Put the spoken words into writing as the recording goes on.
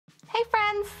Hey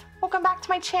friends, welcome back to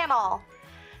my channel.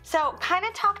 So kind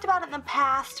of talked about it in the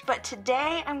past, but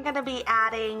today I'm going to be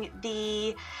adding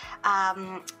the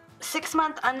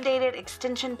 6-month undated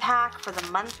extension pack for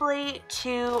the monthly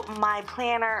to my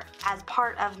planner as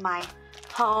part of my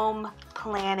home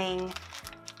planning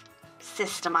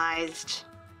systemized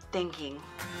thinking.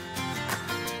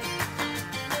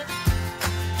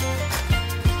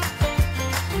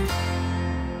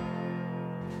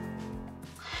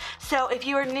 So if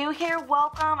you are new here,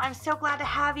 welcome. I'm so glad to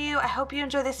have you. I hope you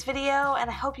enjoy this video and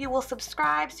I hope you will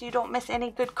subscribe so you don't miss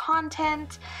any good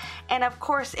content. And of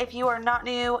course, if you are not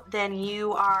new, then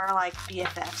you are like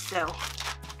BFFs, so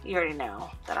you already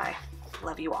know that I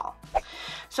love you all.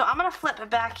 So I'm gonna flip it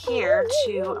back here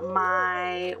to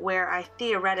my, where I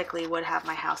theoretically would have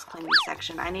my house cleaning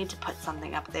section. I need to put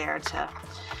something up there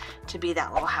to be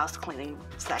that little house cleaning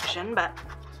section, but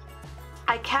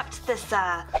I kept this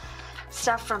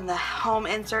stuff from the home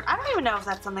insert. I don't even know if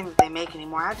that's something that they make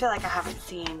anymore. I feel like I haven't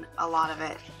seen a lot of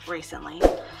it recently.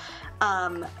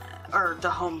 Or the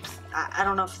home, I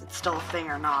don't know if it's still a thing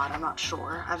or not. I'm not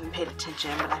sure. I haven't paid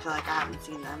attention, but I feel like I haven't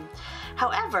seen them.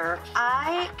 However,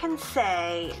 I can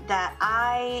say that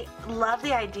I love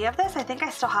the idea of this. I think I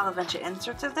still have a bunch of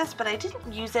inserts of this, but I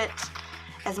didn't use it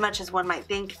as much as one might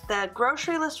think. The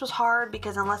grocery list was hard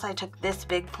because unless I took this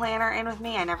big planner in with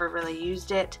me, I never really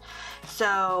used it.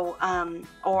 So,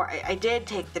 or I did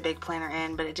take the big planner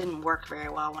in, but it didn't work very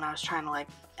well when I was trying to like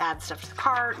add stuff to the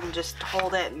cart and just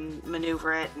hold it and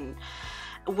maneuver it. And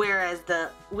whereas the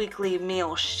weekly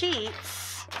meal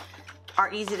sheets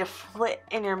are easy to fit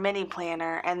in your mini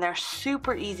planner and they're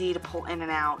super easy to pull in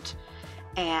and out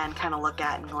and kind of look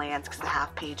at and glance because the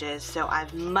half pages. So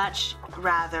I've much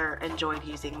rather enjoyed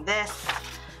using this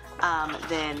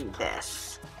than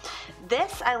this.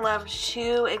 This I loved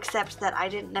too, except that I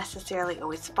didn't necessarily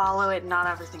always follow it. Not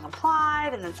everything applied,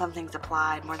 and then some things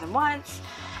applied more than once.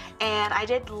 And I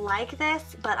did like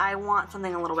this, but I want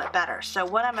something a little bit better. So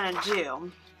what I'm gonna do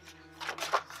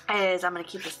is I'm gonna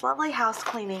keep this lovely house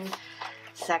cleaning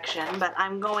section, but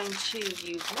I'm going to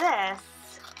use this,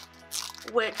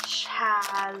 which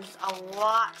has a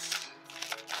lot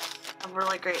of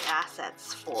really great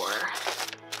assets for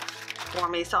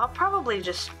me. So I'll probably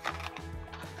just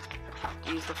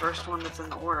use the first one that's in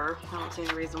the order. I don't see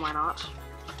any reason why not.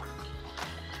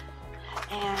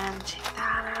 And take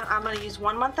that out. I'm going to use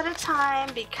 1 month at a time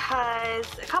because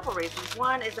a couple reasons.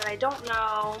 One is that I don't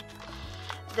know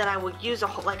that I would use a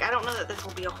whole, like I don't know that this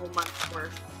will be a whole month's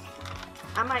worth.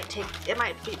 It might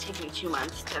take me 2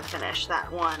 months to finish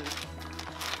that one.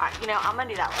 Alright, you know, I'm gonna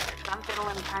do that later because I'm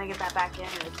fiddling and trying to get that back in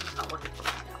and it's just not working for me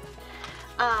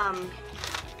now.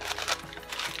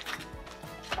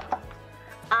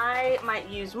 I might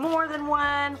use more than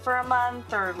one for a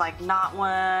month or like not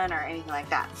one or anything like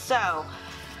that. So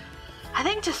I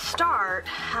think to start,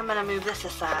 I'm gonna move this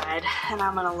aside and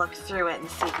I'm gonna look through it and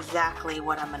see exactly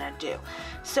what I'm gonna do.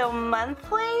 So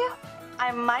monthly,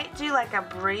 I might do like a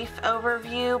brief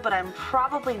overview, but I'm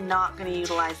probably not going to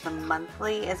utilize the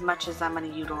monthly as much as I'm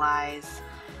going to utilize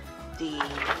the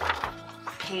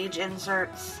page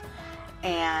inserts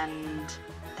and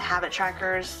the habit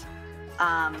trackers,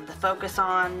 the focus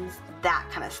ons, that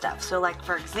kind of stuff. So like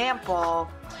for example,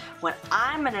 what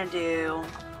I'm going to do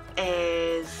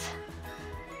is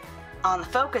on the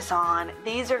focus on,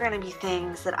 these are going to be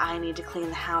things that I need to clean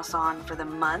the house on for the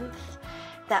month.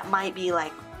 That might be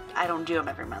like, I don't do them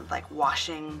every month, like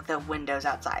washing the windows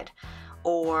outside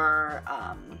or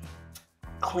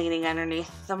cleaning underneath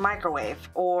the microwave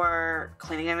or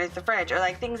cleaning underneath the fridge, or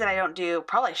like things that I don't do,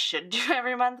 probably should do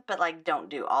every month, but like don't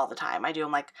do all the time. I do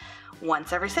them like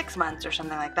once every 6 months or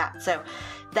something like that. So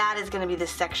that is going to be the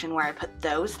section where I put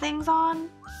those things on.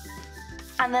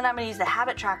 And then I'm going to use the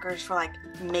habit trackers for like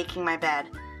making my bed,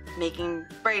 making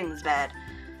Braden's bed,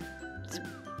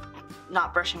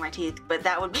 not brushing my teeth, but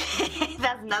that would be,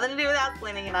 that's nothing to do with house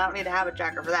cleaning and I don't need a habit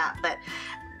tracker for that, but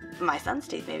my son's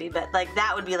teeth maybe, but like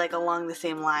that would be like along the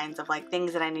same lines of like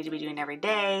things that I need to be doing every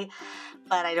day,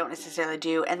 but I don't necessarily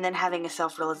do, and then having a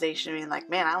self-realization being like,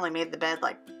 man, I only made the bed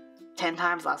like 10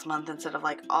 times last month instead of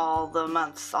like all the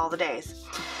months, all the days.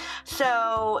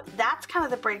 So that's kind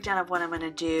of the breakdown of what I'm going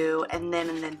to do, and then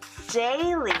in the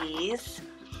dailies,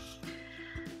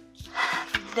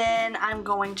 then I'm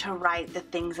going to write the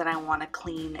things that I want to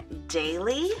clean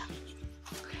daily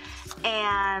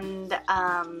and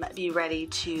be ready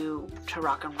to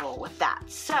rock and roll with that.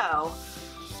 So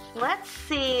let's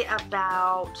see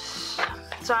about,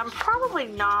 so I'm probably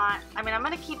not, I mean, I'm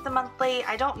going to keep the monthly.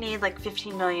 I don't need like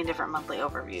 15 million different monthly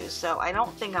overviews, so I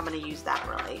don't think I'm going to use that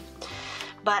really.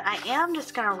 But I am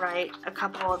just gonna write a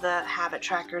couple of the habit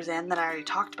trackers in that I already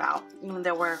talked about, even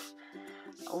though we're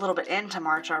a little bit into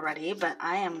March already. But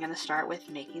I am gonna start with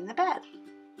making the bed.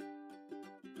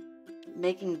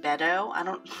 Making beds, I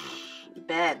don't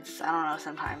know,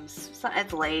 sometimes.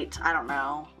 It's late, I don't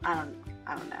know. I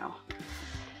don't know.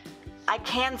 I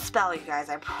can spell, you guys,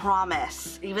 I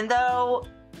promise. Even though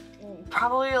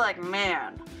probably you're like,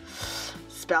 man,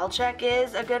 spell check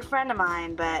is a good friend of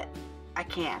mine, but I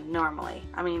can normally.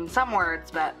 I mean, some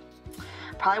words, but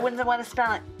probably wouldn't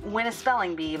win a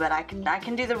spelling bee, but I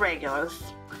can do the regulars.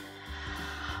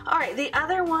 All right, the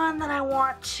other one that I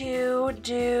want to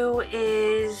do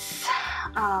is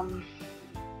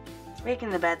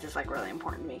making the beds is like really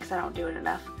important to me because I don't do it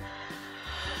enough.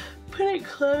 Putting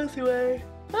clothes away.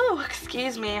 Oh,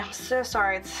 excuse me. I'm so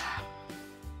sorry. It's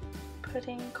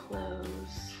putting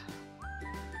clothes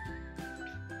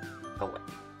away.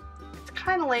 It's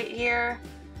kind of late here.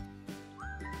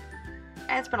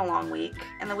 And it's been a long week.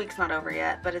 And the week's not over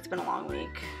yet, but it's been a long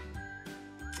week.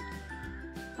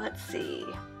 Let's see.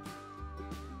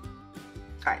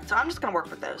 Alright, so I'm just going to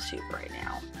work with those two right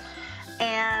now.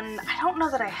 And I don't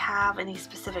know that I have any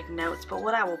specific notes, but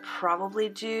what I will probably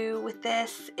do with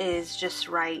this is just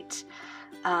write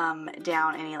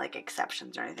down any like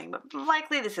exceptions or anything, but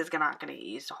likely this is not going to get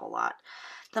used a whole lot.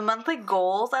 The monthly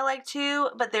goals I like to,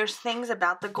 but there's things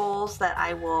about the goals that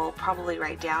I will probably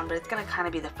write down, but it's going to kind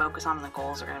of be the focus on the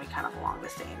goals are going to be kind of along the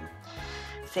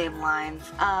same lines.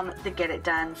 The get it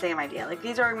done, same idea. Like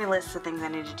these are going to be lists of things I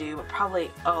need to do, but probably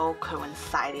all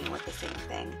coinciding with the same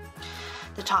thing.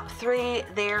 The top three,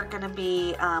 they're going to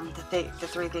be the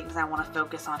three things I want to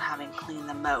focus on having clean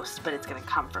the most, but it's going to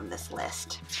come from this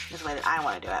list. This is the way that I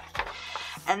want to do it.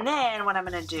 And then what I'm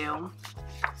going to do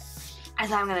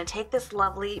is I'm going to take this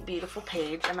lovely, beautiful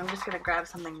page, and I'm just going to grab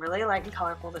something really light and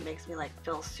colorful that makes me like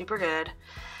feel super good.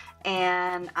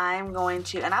 And I'm going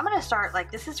to start, like,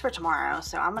 this is for tomorrow,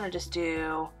 so I'm going to just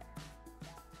do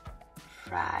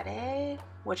Friday,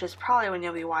 which is probably when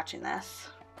you'll be watching this.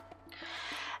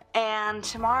 And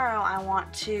tomorrow I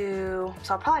want to,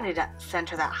 so I'll probably need to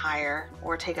center that higher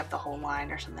or take up the whole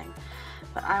line or something.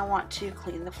 But I want to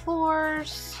clean the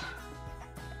floors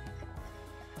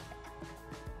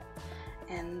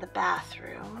in the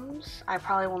bathrooms. I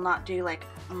probably will not do like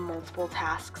multiple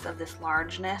tasks of this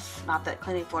largeness. Not that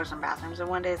cleaning floors and bathrooms in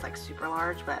one day is like super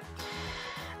large, but.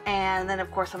 And then of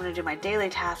course I'm going to do my daily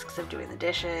tasks of doing the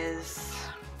dishes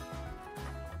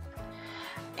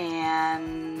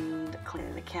and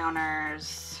cleaning the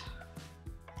counters.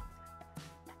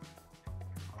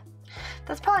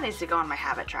 That probably needs to go on my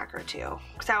habit tracker too,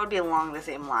 because that would be along the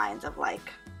same lines of like,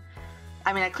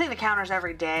 I mean, I clean the counters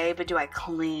every day, but do I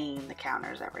clean the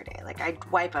counters every day? Like I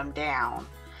wipe them down,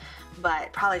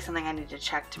 but probably something I need to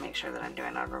check to make sure that I'm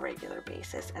doing on a regular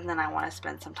basis. And then I want to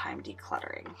spend some time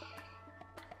decluttering.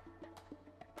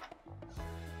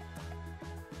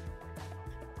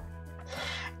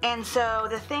 And so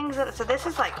the things that, so this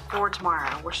is like for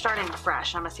tomorrow. We're starting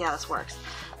fresh. I'm gonna see how this works.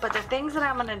 But the things that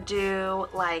I'm gonna do,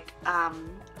 like,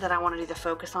 that I wanna do the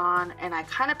focus on, and I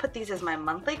kind of put these as my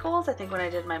monthly goals. I think when I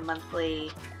did my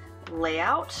monthly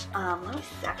layout, let me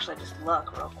actually just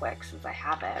look real quick since I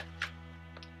have it.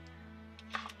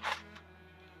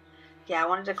 Yeah, I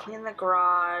wanted to clean the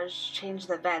garage, change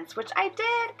the vents, which I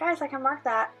did. Guys, I can mark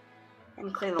that.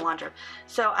 And clean the laundry room.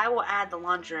 So I will add the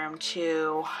laundry room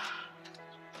to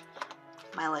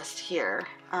my list here.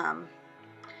 And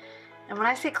when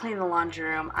I say clean the laundry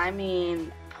room, I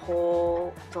mean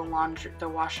pull the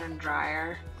washer and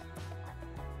dryer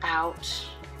out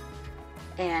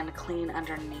and clean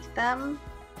underneath them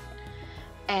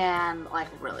and like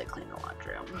really clean the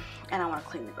laundry room. And I want to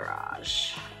clean the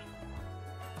garage.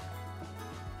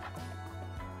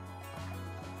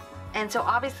 And so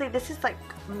obviously this is like,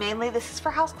 mainly this is for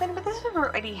house cleaning, but this is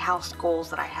for any house goals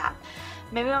that I have.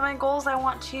 Maybe on my goals I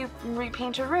want to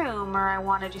repaint a room, or I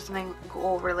want to do something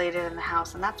goal related in the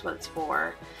house, and that's what it's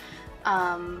for.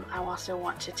 I also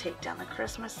want to take down the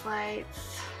Christmas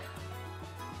lights.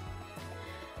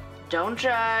 Don't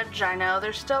judge, I know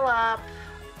they're still up.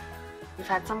 We've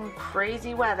had some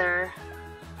crazy weather.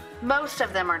 Most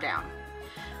of them are down,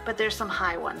 but there's some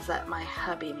high ones that my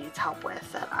hubby needs help with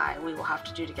that we will have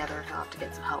to do together. He'll have to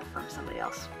get some help from somebody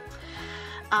else.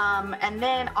 And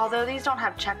then, although these don't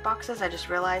have check boxes, I just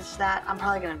realized that I'm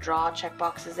probably going to draw check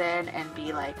boxes in and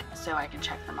be like, so I can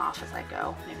check them off as I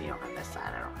go. Maybe over this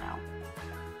side, I don't know.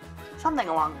 Something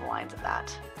along the lines of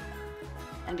that.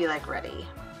 And be like, ready.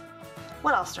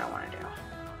 What else do I want to do?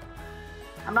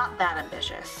 I'm not that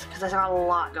ambitious, because I've got a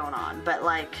lot going on, but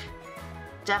like,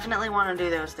 definitely want to do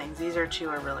those things. These two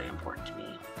are really important to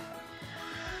me.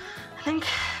 I think,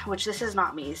 which this is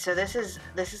not me, so this is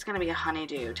going to be a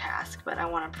honeydew task, but I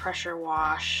want to pressure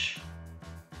wash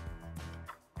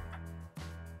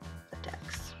the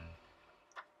decks.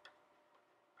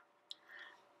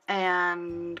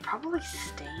 And probably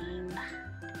stain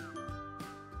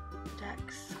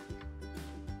decks.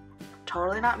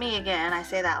 Totally not me again. I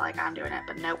say that like I'm doing it,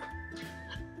 but nope.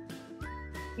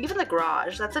 Even the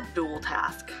garage, that's a dual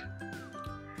task.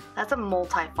 That's a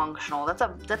multifunctional,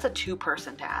 that's a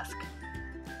two-person task.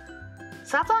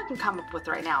 So that's all I can come up with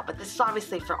right now, but this is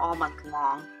obviously for all month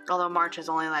long. Although March is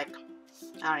only like,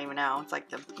 I don't even know, it's like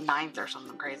the 9th or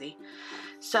something crazy.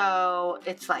 So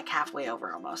it's like halfway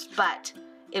over almost, but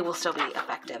it will still be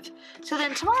effective. So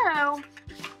then tomorrow,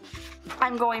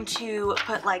 I'm going to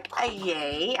put like a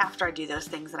yay after I do those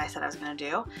things that I said I was going to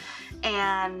do.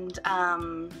 And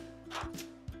I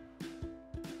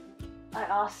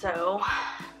also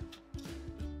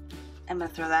I'm going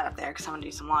to throw that up there because I'm going to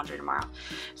do some laundry tomorrow.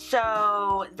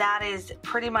 So that is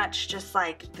pretty much just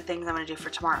like the things I'm going to do for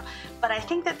tomorrow. But I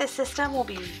think that this system will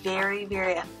be very,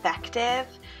 very effective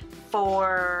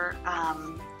for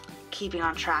keeping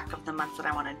on track of the months that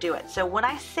I want to do it. So when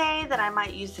I say that I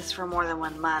might use this for more than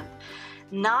 1 month,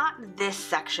 not this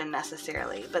section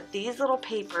necessarily, but these little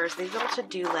papers, these little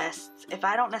to-do lists, if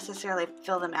I don't necessarily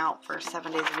fill them out for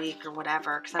 7 days a week or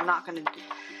whatever, because I'm not going to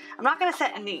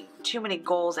set too many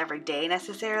goals every day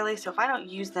necessarily. So if I don't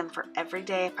use them for every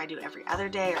day, if I do every other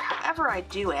day or however I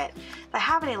do it, if I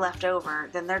have any left over,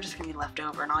 then they're just going to be left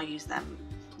over and I'll use them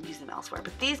elsewhere.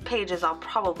 But these pages, I'll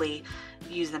probably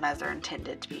use them as they're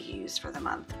intended to be used for the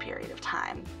month period of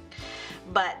time.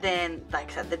 But then,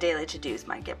 like I said, the daily to-dos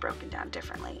might get broken down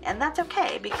differently. And that's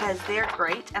okay because they're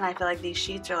great, and I feel like these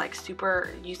sheets are like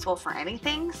super useful for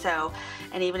anything. So,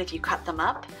 and even if you cut them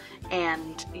up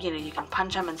and, you know, you can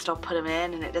punch them and still put them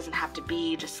in, and it doesn't have to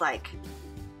be just like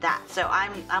that. So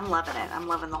I'm loving it. I'm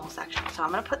loving the whole section. So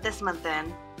I'm going to put this month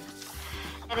in.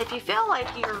 And if you feel like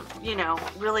you're, you know,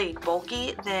 really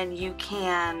bulky, then you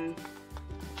can,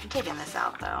 I'm taking this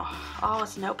out though. Oh,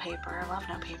 it's note paper. I love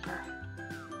note paper.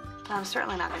 But I'm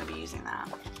certainly not going to be using that.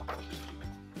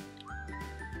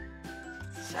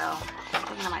 So I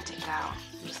think I might take it out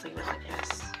and just leave it like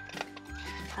this.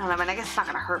 I don't know, I mean, I guess it's not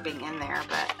going to hurt being in there,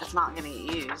 but it's not going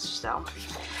to get used, so.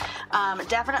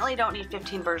 Definitely don't need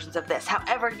 15 versions of this.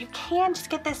 However, you can just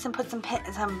get this and put some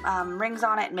rings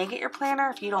on it and make it your planner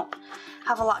if you don't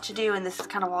have a lot to do and this is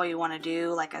kind of all you want to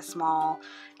do, like a small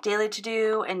daily to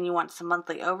do, and you want some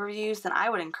monthly overviews, then I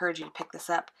would encourage you to pick this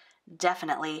up.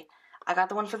 Definitely. I got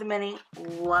the one for the mini,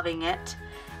 loving it.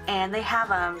 And they have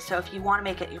them, so if you want to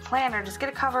make it your planner, just get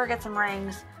a cover, get some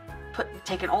rings,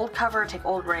 take an old cover, take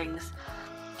old rings,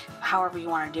 however you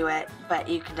want to do it, but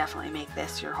you can definitely make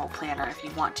this your whole planner if you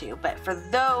want to. But for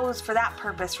that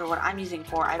purpose, for what I'm using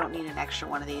for, I don't need an extra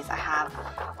one of these. I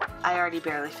already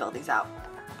barely fill these out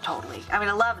totally. I mean,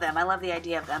 I love them. I love the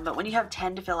idea of them, but when you have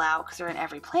 10 to fill out, because they're in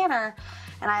every planner,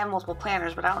 and I have multiple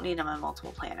planners, but I don't need them in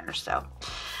multiple planners, so.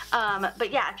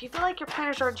 But yeah, if you feel like your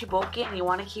planners are too bulky and you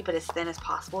want to keep it as thin as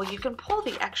possible, you can pull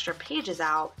the extra pages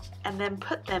out and then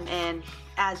put them in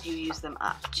as you use them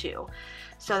up too.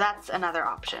 So that's another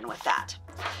option with that.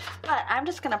 But I'm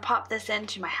just going to pop this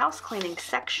into my house cleaning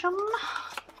section.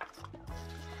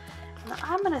 And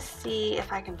I'm going to see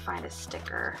if I can find a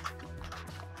sticker.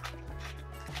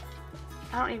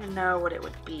 I don't even know what it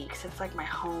would be because it's like my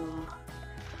home.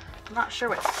 I'm not sure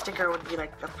what sticker would be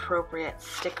like the appropriate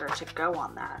sticker to go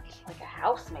on that. Like a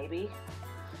house maybe.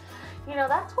 You know,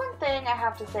 that's one thing I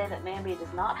have to say that Mambi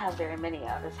does not have very many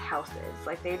of is houses.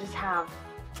 Like they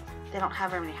don't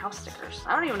have very many house stickers.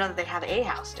 I don't even know that they have a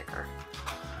house sticker.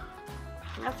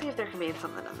 Let's see if there can be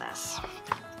something in this.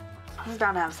 It's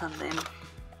bound to have something.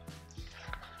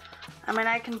 I mean,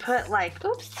 I can put like,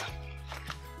 oops,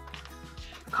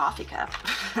 a coffee cup.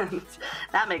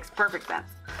 That makes perfect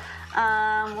sense.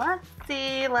 Let's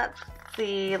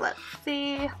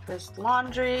see. There's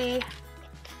laundry.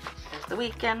 There's the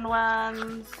weekend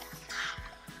ones.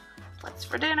 What's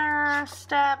for dinner?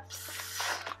 Steps.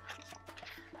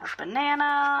 A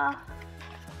banana.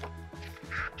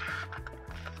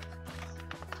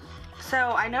 So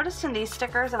I noticed in these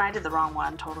stickers, and I did the wrong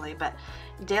one totally, but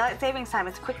daylight savings time,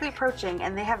 it's quickly approaching,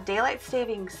 and they have daylight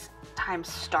savings time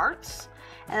starts,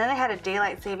 and then they had a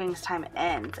daylight savings time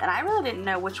ends, and I really didn't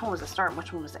know which one was the start and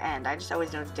which one was the end. I just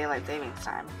always knew it was daylight savings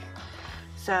time.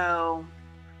 So,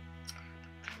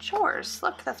 chores,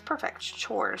 look, that's perfect,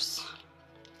 chores.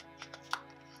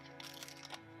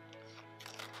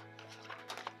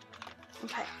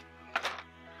 Okay,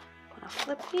 I'm gonna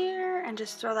flip here and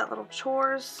just throw that little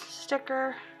chores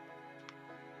sticker.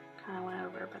 Kind of went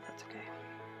over, but that's okay.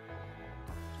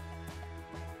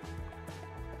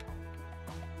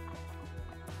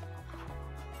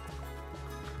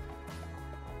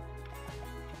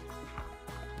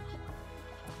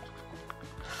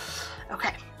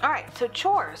 Okay, all right, so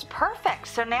chores, perfect.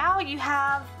 So now you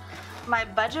have my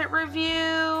budget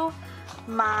review,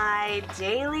 my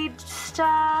daily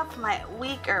stuff, my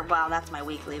well, that's my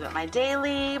weekly, but my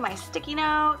daily, my sticky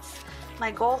notes,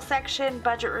 my goal section,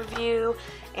 budget review,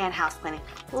 and house cleaning.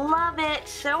 Love it,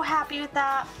 so happy with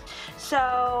that.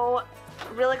 So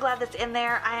really glad that's in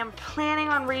there. I am planning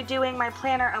on redoing my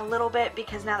planner a little bit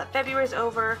because now that February's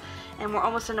over and we're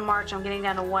almost into March, I'm getting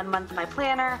down to 1 month of my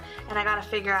planner, and I gotta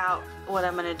figure out what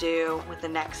I'm gonna do with the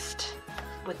next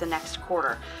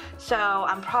quarter. So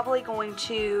I'm probably going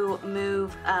to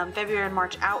move February and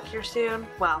March out here soon.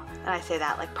 Well, and I say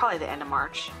that like probably the end of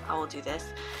March I will do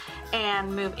this,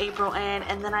 and move April in,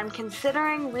 and then I'm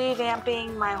considering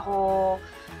revamping my whole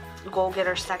goal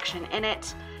getter section in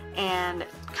it and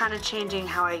kind of changing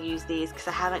how I use these because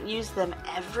I haven't used them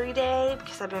every day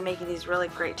because I've been making these really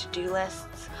great to-do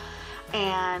lists,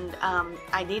 and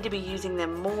I need to be using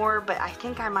them more, but I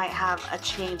think I might have a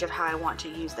change of how I want to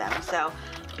use them. So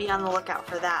be on the lookout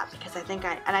for that because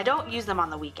I don't use them on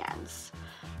the weekends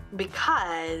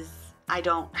because I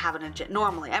don't have an agenda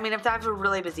normally. I mean, if I have a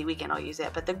really busy weekend, I'll use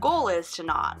it, but the goal is to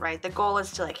not, right? The goal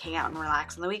is to like hang out and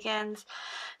relax on the weekends.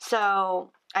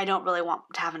 So I don't really want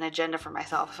to have an agenda for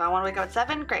myself. If I want to wake up at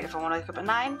 7, great. If I want to wake up at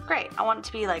 9, great. I want it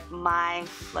to be like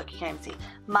look, you can't even see,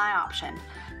 my option.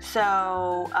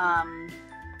 So,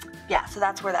 yeah, so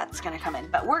that's where that's gonna come in.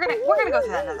 But we're gonna go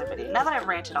through that in another video. Now that I've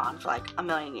ranted on for like a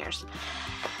million years.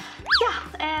 Yeah,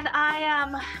 and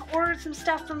I ordered some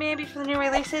stuff for Mambi for the new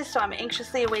releases, so I'm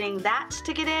anxiously awaiting that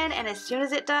to get in, and as soon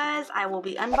as it does, I will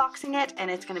be unboxing it,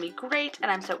 and it's going to be great, and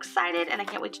I'm so excited, and I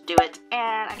can't wait to do it,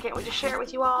 and I can't wait to share it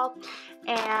with you all,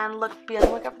 and be on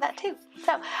the lookout for that too.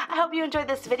 So, I hope you enjoyed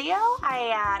this video.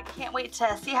 I can't wait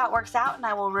to see how it works out, and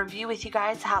I will review with you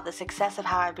guys the success of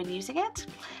how I've been using it.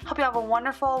 Hope you have a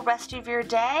wonderful rest of your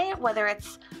day, whether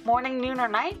it's morning, noon, or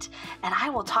night, and I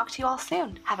will talk to you all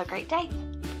soon. Have a great day.